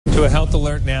To a health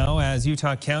alert now as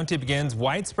Utah County begins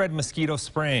widespread mosquito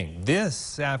spraying.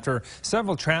 This after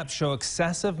several traps show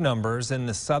excessive numbers in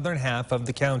the southern half of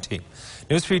the county.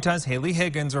 News 4 Utah's Haley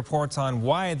Higgins reports on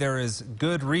why there is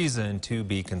good reason to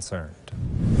be concerned.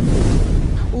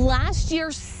 Last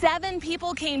year, 7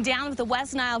 people came down with the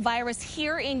West Nile virus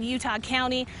here in Utah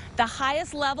County, the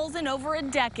highest levels in over a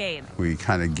decade. We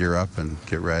kind of gear up and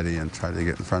get ready and try to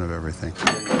get in front of everything.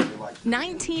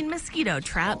 19 mosquito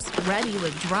traps ready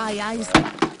with dry ice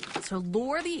to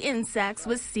lure the insects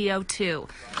with CO2.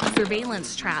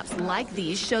 Surveillance traps like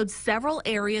these showed several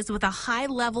areas with a high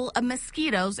level of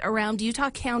mosquitoes around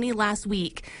Utah County last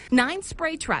week. 9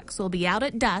 spray trucks will be out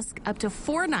at dusk up to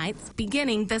 4 nights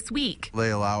beginning this week.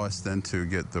 They allow us then to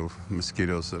get the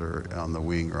mosquitoes that are on the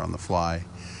wing or on the fly.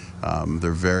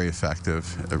 They're very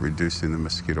effective at reducing the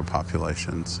mosquito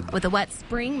populations. With the Wet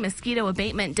Spring Mosquito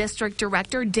Abatement District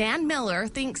Director Dan Miller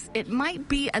thinks it might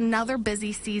be another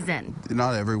busy season.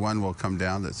 Not everyone will come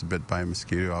down that's bit by a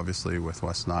mosquito. Obviously, with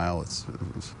West Nile, it's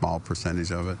a small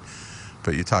percentage of it.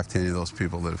 But you talk to any of those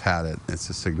people that have had it, it's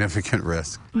a significant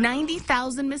risk.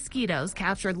 90,000 mosquitoes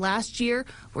captured last year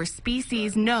were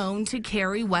species known to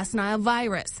carry West Nile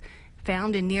virus,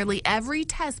 found in nearly every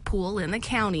test pool in the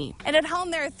county. And at home,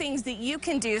 there are things that you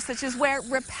can do, such as wear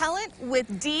repellent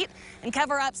with DEET and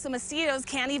cover up so mosquitoes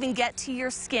can't even get to your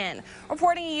skin.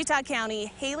 Reporting in Utah County,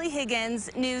 Haley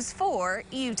Higgins, News 4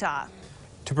 Utah.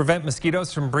 To prevent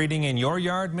mosquitoes from breeding in your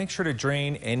yard, make sure to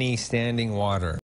drain any standing water.